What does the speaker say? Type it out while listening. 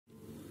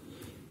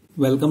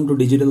Welcome to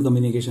Digital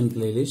Communication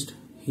Playlist.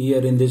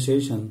 Here in this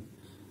session,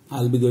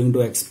 I'll be going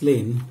to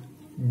explain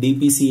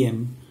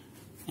DPCM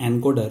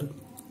Encoder,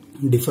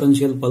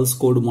 Differential Pulse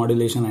Code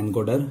Modulation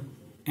Encoder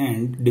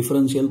and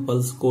Differential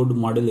Pulse Code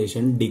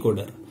Modulation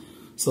Decoder.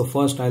 So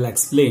first I'll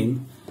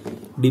explain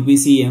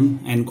DPCM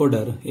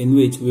Encoder, in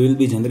which we will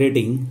be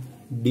generating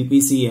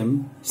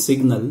DPCM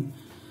signal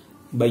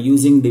by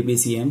using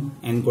DPCM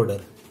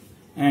Encoder,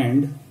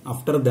 and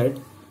after that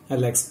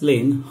I'll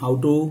explain how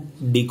to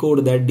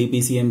decode that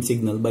DPCM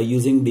signal by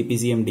using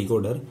DPCM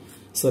decoder.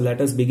 So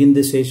let us begin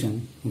this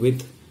session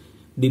with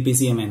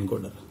DPCM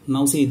encoder.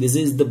 Now see, this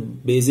is the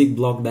basic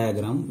block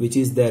diagram which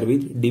is there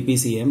with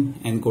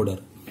DPCM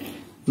encoder.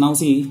 Now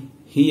see,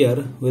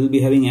 here we'll be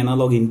having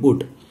analog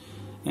input,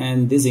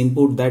 and this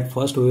input that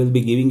first we will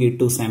be giving it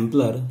to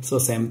sampler. So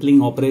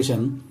sampling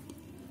operation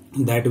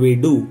that we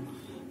do,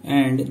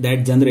 and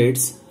that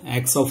generates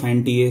X of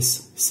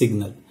NTS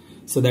signal.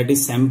 So that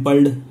is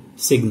sampled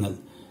signal.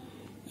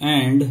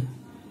 And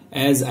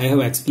as I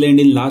have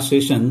explained in last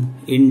session,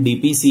 in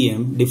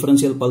DPCM,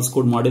 differential pulse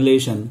code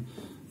modulation,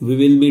 we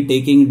will be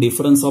taking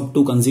difference of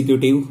two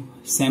consecutive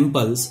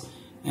samples,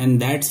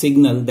 and that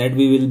signal that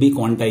we will be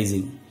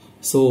quantizing.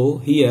 So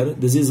here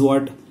this is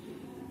what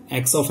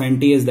X of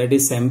NTS, that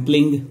is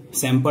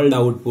sampled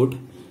output,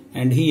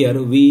 and here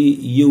we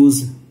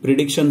use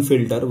prediction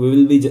filter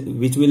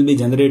which will be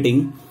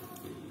generating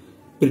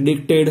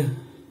predicted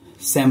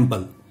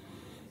sample,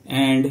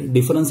 and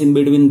difference in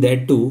between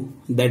that two,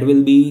 that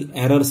will be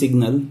error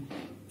signal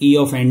E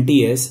of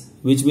NTS,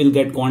 which will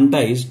get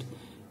quantized,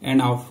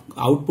 and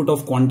output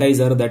of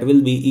quantizer, that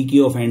will be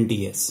EQ of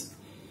NTS.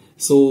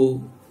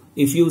 So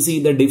if you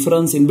see the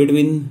difference in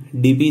between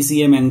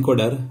DPCM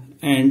encoder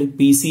and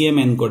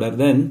PCM encoder,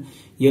 then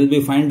you'll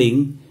be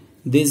finding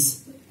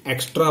this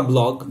extra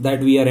block that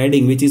we are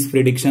adding, which is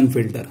prediction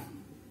filter.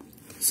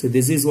 So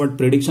this is what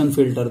prediction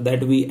filter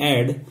that we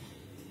add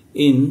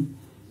in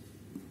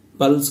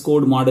pulse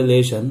code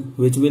modulation,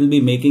 which will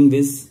be making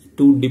this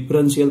to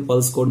differential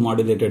pulse code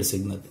modulated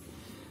signal.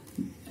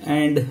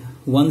 And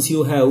once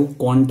you have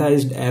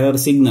quantized error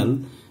signal,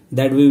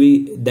 that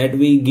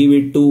we give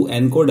it to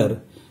encoder,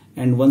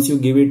 and once you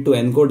give it to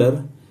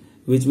encoder,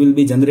 which will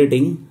be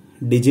generating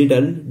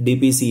digital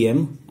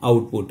DPCM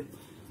output.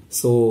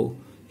 So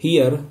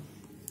here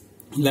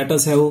let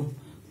us have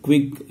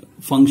quick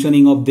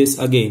functioning of this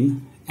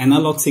again.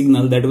 Analog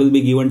signal that will be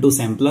given to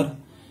sampler,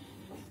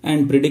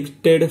 and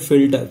prediction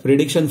filter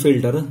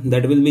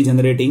that will be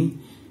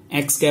generating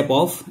X cap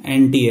of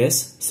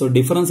NTS. So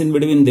difference in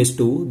between these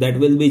two, that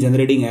will be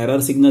generating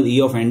error signal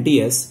E of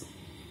NTS,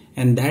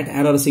 and that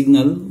error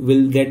signal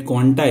will get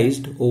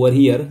quantized over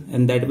here,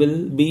 and that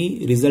will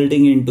be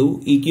resulting into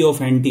EQ of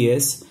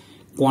NTS,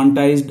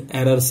 quantized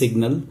error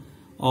signal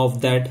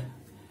of that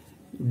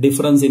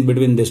difference in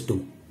between these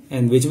two,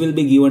 and which will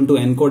be given to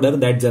encoder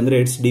that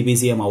generates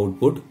DPCM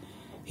output.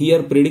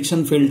 Here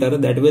prediction filter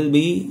that will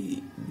be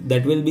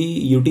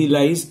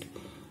utilized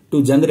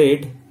to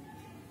generate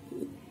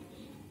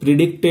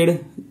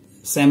predicted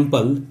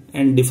sample,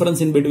 and difference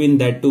in between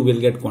that two will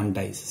get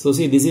quantized. So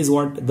see, this is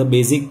what the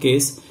basic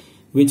case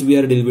which we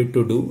are dealing with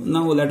to do.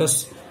 Now let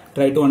us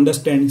try to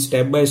understand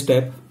step by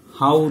step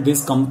how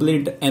this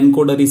complete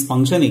encoder is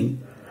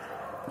functioning,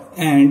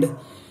 and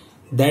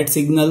that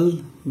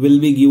signal will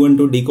be given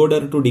to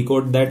decoder to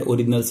decode that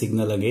original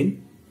signal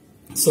again.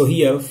 So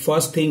here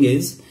first thing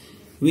is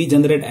we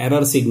generate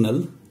error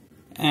signal,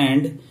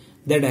 and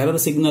that error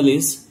signal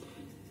is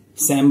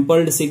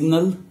sampled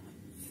signal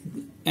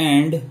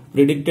and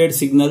predicted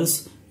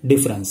signals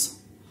difference.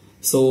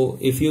 So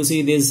if you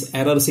see this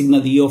error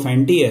signal E of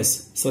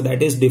NTS, so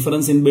that is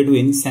difference in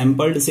between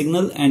sampled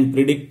signal and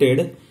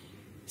predicted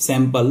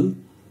sample.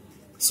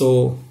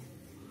 So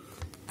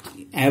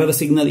error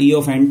signal E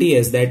of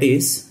NTS, that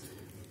is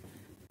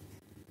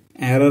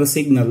error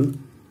signal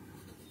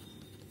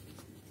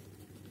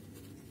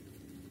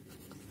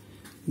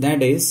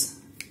that is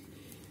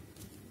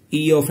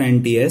E of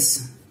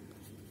NTS,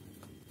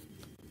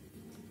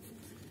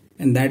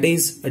 and that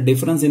is a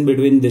difference in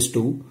between these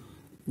two.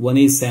 One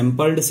is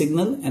sampled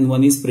signal and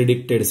one is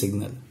predicted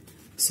signal.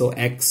 So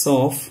X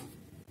of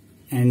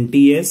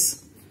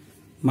NTS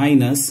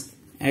minus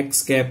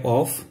X cap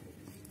of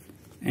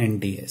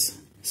NTS.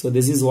 So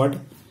this is what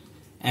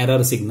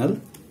error signal.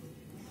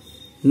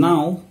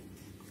 Now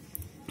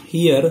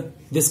here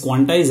this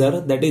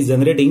quantizer that is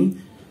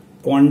generating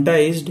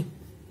quantized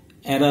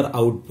error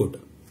output.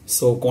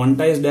 So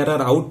quantized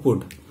error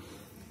output,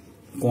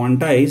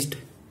 quantized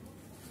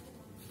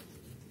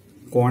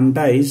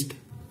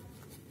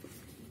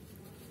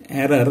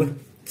error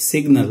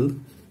signal,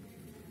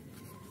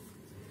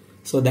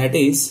 so that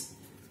is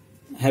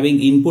having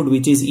input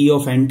which is E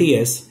of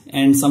NTS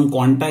and some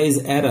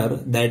quantized error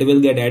that will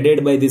get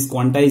added by this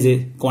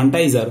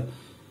quantizer.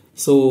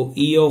 So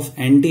E of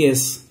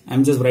NTS,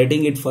 I'm just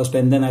writing it first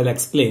and then I'll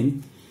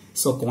explain.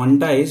 So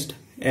quantized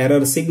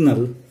error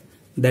signal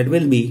that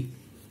will be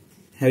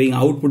having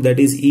output that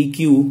is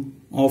EQ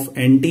of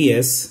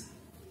NTS,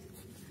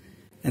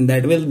 and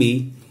that will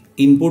be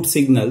input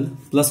signal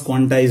plus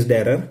quantized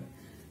error,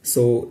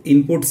 So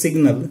input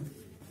signal,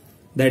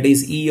 that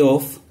is E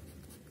of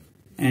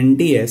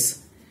NTS,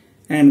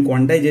 and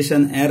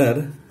quantization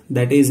error,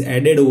 that is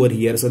added over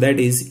here, so that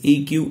is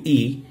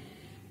EQE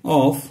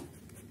of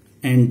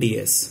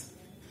NTS.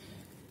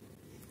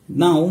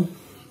 Now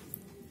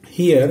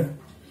here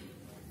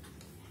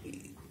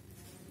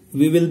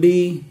we will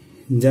be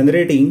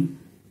generating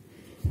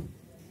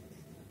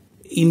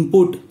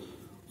input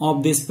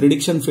of this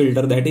prediction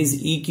filter, that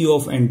is EQ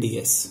of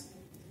NTS.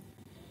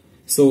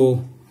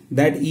 So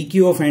that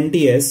EQ of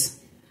NTS,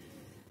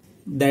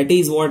 that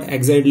is what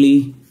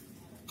exactly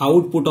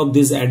output of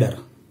this adder.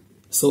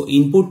 So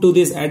input to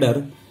this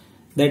adder,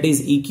 that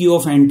is EQ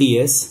of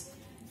NTS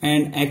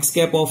and X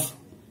cap of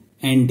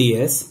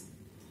NTS.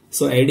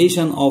 So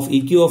addition of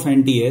EQ of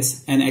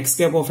NTS and X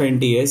cap of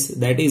NTS,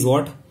 that is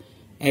what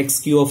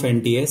XQ of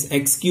NTS.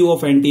 XQ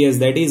of NTS,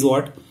 that is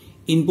what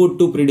input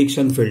to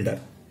prediction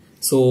filter.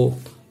 So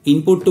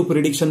input to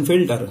prediction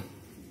filter,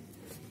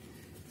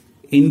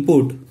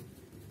 input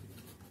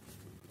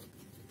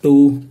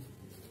to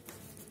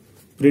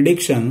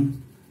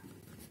prediction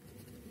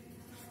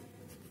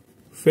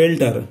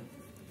filter.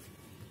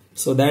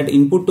 So that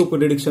input to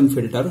prediction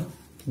filter,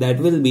 that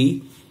will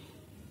be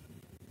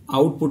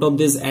output of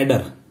this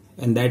adder,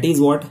 and that is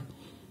what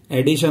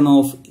addition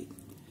of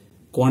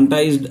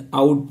quantized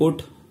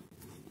output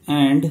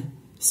and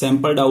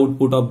sampled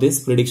output of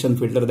this prediction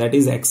filter, that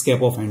is X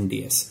cap of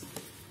NTS.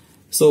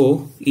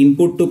 So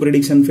input to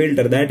prediction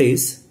filter, that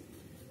is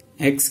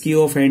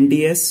XQ of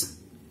NTS,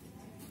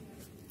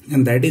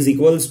 and that is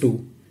equals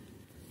to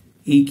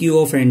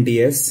EQ of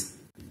NTS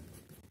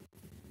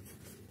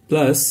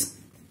plus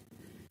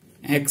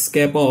X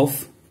cap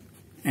of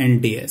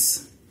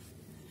NTS.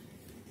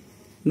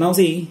 Now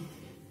see,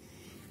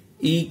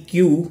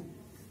 EQ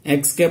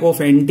X cap of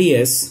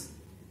NTS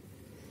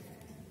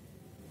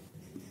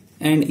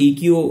and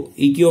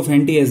EQ of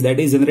NTS, that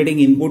is generating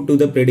input to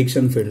the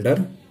prediction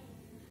filter.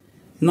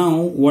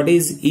 Now what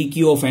is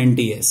EQ of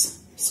NTS?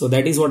 So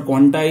that is what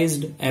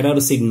quantized error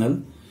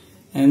signal,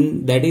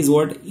 and that is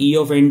what E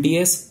of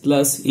NTS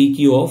plus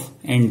EQ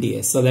of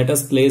NTS. So let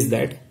us place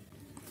that.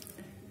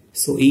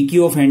 So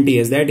EQ of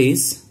NTS, that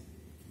is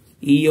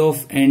E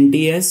of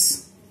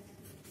NTS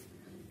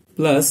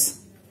plus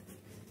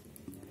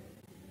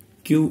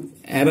Q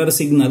error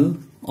signal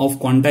of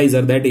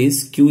quantizer, that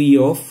is QE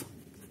of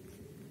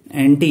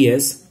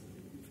NTS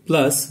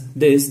plus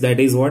this, that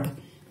is what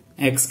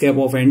X cap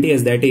of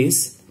NTS, that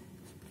is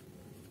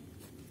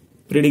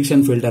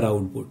prediction filter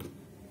output.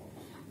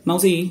 Now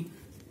see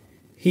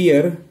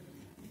here,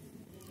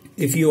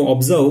 if you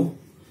observe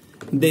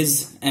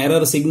this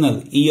error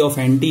signal E of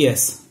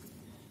NTS,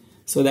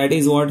 so that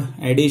is what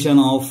addition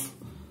of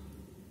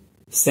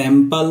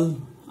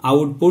sample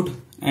output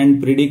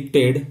and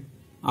predicted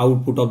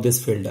output of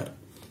this filter.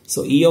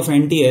 So E of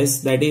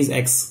NTS, that is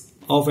X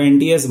of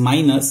NTS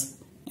minus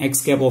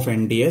X cap of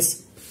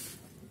NTS.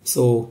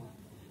 So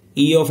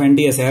E of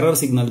NTS error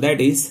signal, that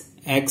is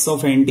X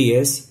of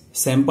NTS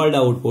sampled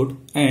output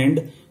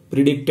and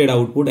predicted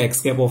output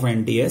X cap of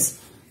NTS.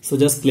 So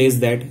just place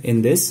that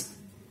in this.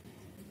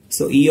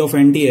 So E of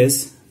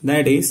NTS,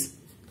 that is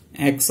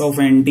X of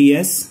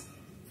NTS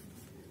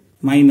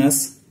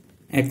minus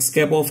X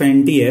cap of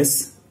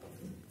NTS.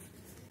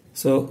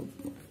 So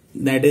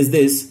that is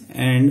this,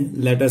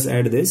 and let us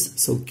add this.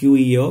 So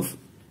QE of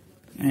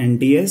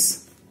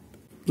NTS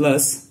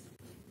plus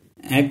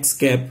X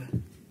cap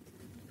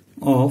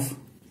of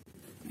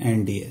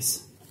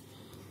NTS.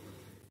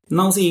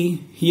 Now see,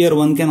 here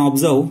one can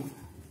observe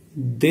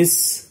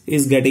this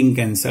is getting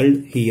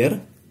cancelled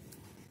here.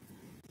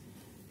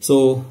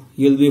 So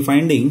you will be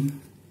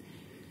finding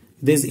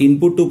this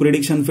input to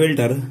prediction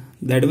filter,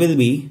 that will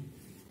be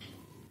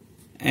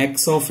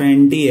X of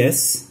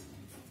NTS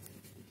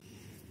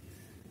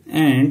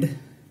and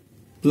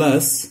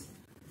plus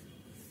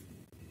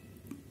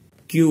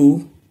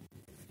Q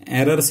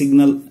error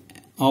signal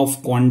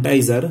of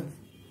quantizer.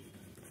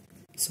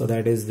 So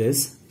that is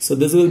this. So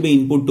this will be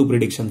input to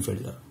prediction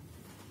filter.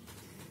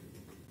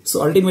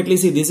 So ultimately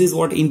see, this is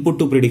what input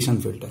to prediction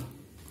filter.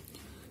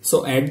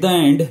 So at the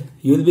end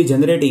you will be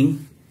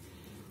generating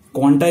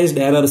quantized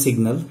error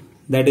signal,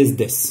 that is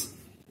this.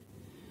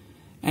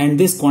 And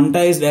this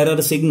quantized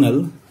error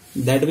signal,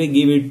 that we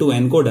give it to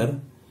encoder,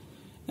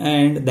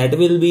 and that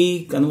will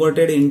be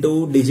converted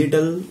into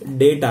digital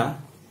data,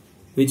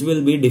 which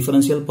will be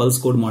differential pulse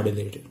code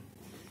modulated.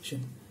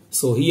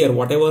 So here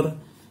whatever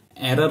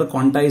error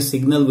quantized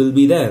signal will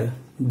be there,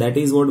 that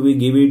is what we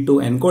give it to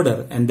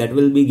encoder, and that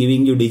will be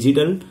giving you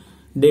digital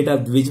data,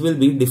 which will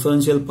be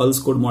differential pulse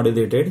code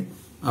modulated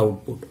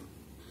output.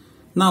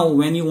 Now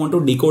when you want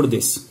to decode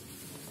this,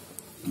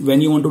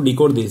 then you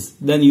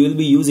will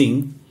be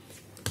using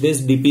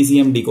this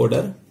DPCM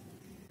decoder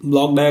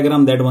block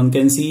diagram that one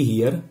can see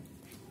here,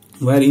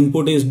 where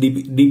input is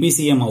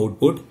DPCM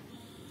output.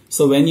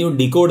 So when you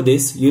decode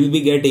this, you will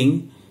be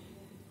getting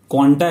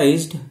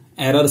quantized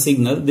error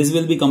signal. This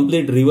will be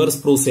complete reverse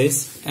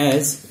process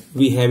as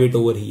we have it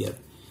over here.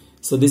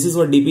 So this is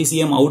what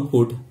DPCM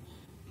output,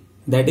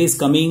 that is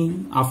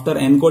coming after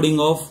encoding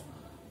of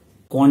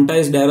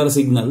quantized error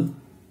signal.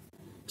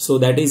 So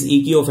that is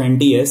EQ of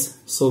NTS.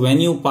 So when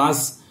you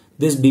pass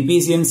this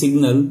DPCM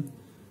signal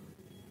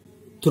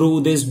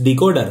through this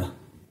decoder,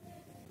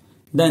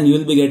 then you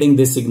will be getting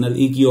this signal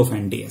EQ of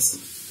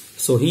NTS.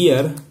 So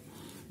here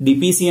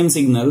DPCM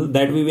signal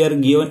that we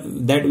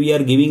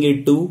are giving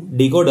it to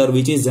decoder,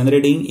 which is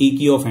generating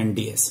EQ of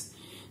NTS.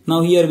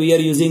 Now here we are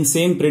using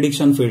same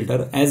prediction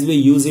filter as we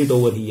use it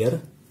over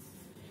here.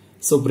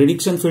 So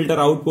prediction filter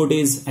output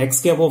is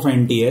X cap of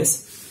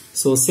NTS.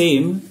 So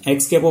same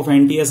X cap of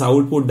NTS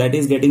output that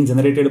is getting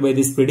generated by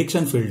this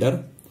prediction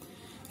filter,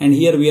 and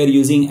here we are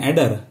using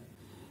adder.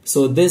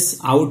 So this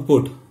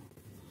output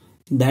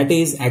that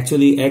is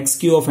actually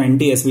XQ of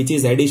NTS, which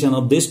is addition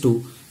of these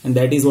two, and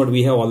that is what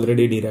we have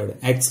already derived.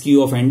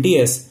 XQ of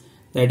NTS,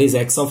 that is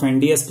X of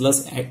NTS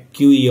plus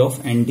QE of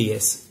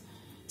NTS.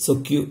 So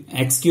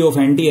XQ of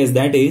NTS,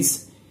 that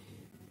is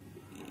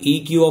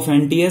EQ of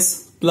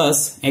NTS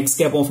plus X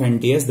cap of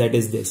NTS, that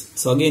is this.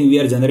 So again we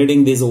are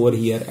generating this over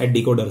here at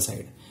decoder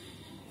side,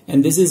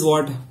 and this is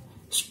what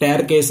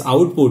staircase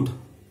output,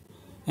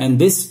 and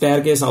this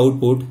staircase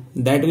output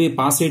that we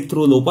pass it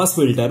through low pass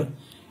filter,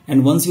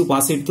 and once you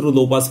pass it through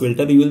low pass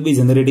filter you will be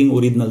generating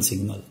original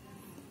signal.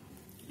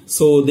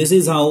 So this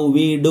is how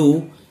we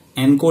do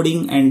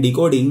encoding and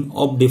decoding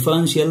of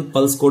differential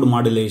pulse code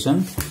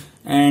modulation,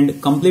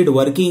 and complete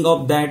working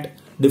of that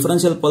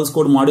differential pulse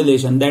code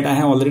modulation that I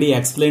have already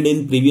explained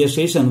in previous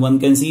session. One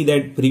can see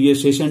that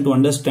previous session to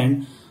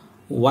understand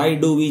why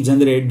do we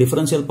generate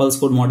differential pulse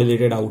code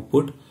modulated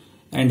output,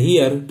 and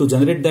here to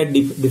generate that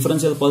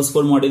differential pulse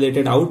code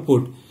modulated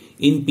output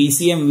in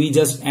PCM we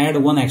just add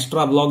one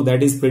extra block,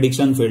 that is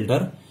prediction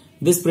filter.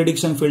 This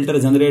prediction filter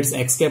generates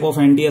X cap of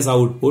NTS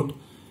output.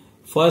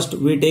 First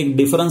we take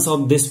difference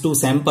of these two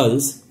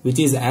samples, which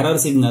is error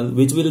signal,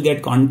 which will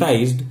get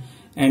quantized.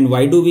 And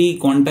why do we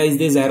quantize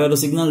this error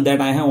signal,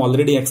 that I have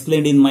already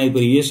explained in my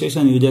previous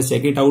session. You just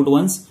check it out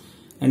once,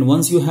 and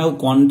once you have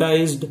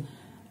quantized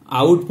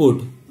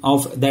output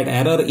of that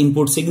error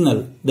input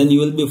signal, then you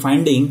will be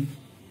finding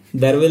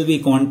there will be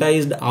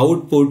quantized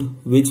output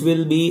which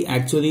will be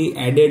actually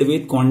added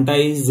with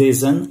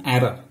quantization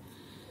error.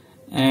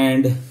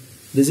 And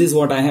this is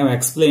what I have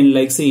explained,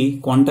 like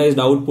see, quantized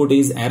output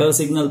is error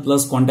signal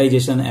plus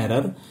quantization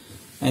error,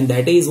 and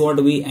that is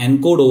what we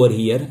encode over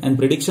here. And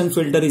prediction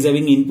filter is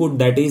having input,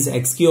 that is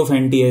XQ of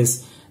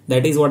NTS,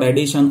 that is what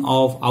addition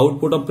of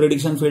output of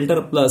prediction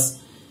filter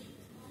plus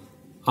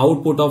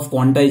output of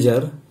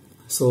quantizer.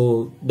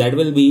 So that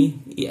will be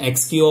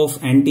XQ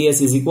of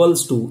NTS is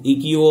equals to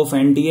EQ of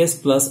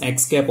NTS plus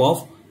X cap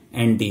of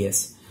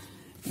NTS,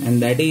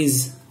 and that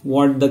is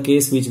what the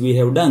case which we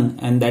have done,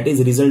 and that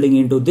is resulting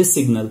into this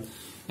signal.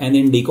 And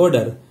in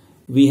decoder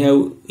we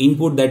have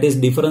input, that is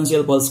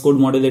differential pulse code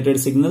modulated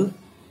signal.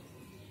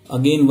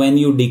 Again when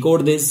you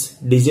decode this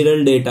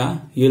digital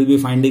data you will be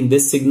finding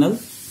this signal,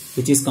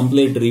 which is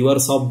complete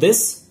reverse of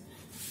this,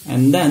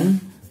 and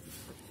then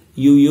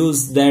you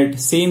use that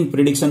same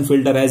prediction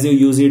filter as you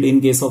use it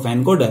in case of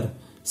encoder.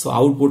 So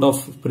output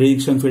of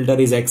prediction filter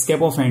is X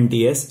cap of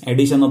NTS,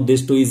 addition of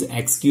these two is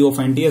XQ of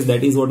NTS,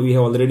 that is what we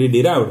have already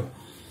derived.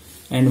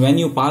 And when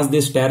you pass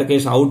this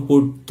staircase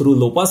output through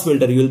low pass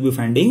filter you will be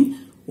finding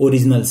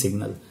original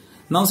signal.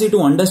 Now see,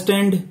 to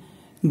understand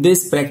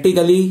this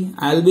practically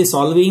I will be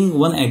solving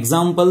one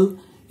example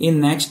in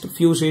next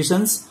few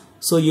sessions.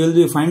 So you will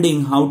be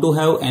finding how to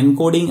have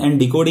encoding and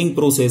decoding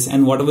process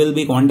and what will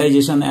be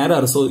quantization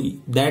error. So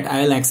that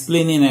I will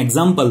explain in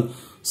example.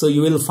 So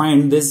you will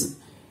find this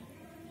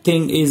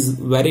thing is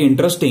very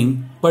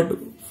interesting. But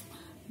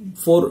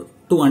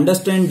to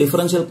understand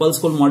differential pulse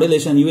code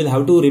modulation, you will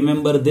have to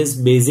remember this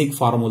basic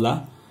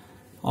formula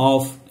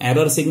of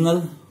error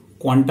signal,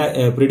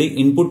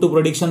 input to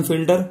prediction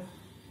filter,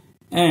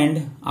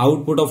 and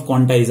output of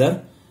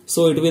quantizer.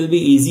 So it will be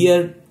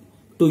easier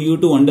to you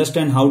to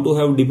understand how to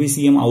have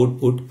DPCM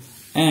output,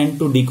 and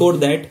to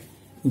decode that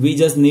we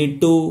just need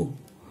to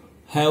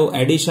have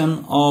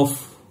addition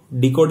of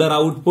decoder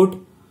output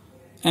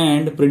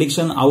and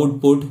prediction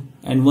output,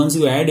 and once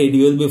you add it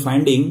you will be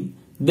finding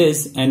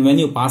this, and when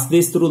you pass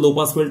this through low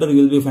pass filter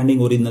you will be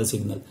finding original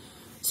signal.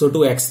 So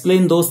to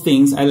explain those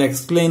things I'll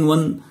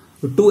explain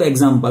two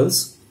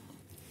examples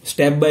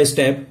step by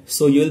step,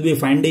 so you will be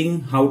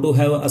finding how to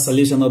have a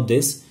solution of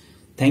this.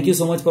 Thank you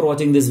so much for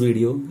watching this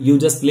video. You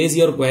just place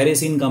your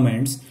queries in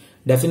comments.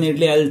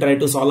 Definitely I'll try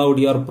to solve out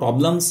your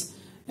problems,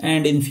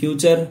 and in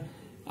future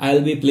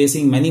I'll be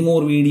placing many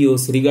more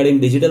videos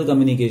regarding digital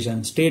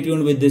communication. Stay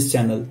tuned with this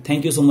channel.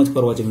 Thank you so much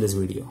for watching this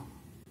video.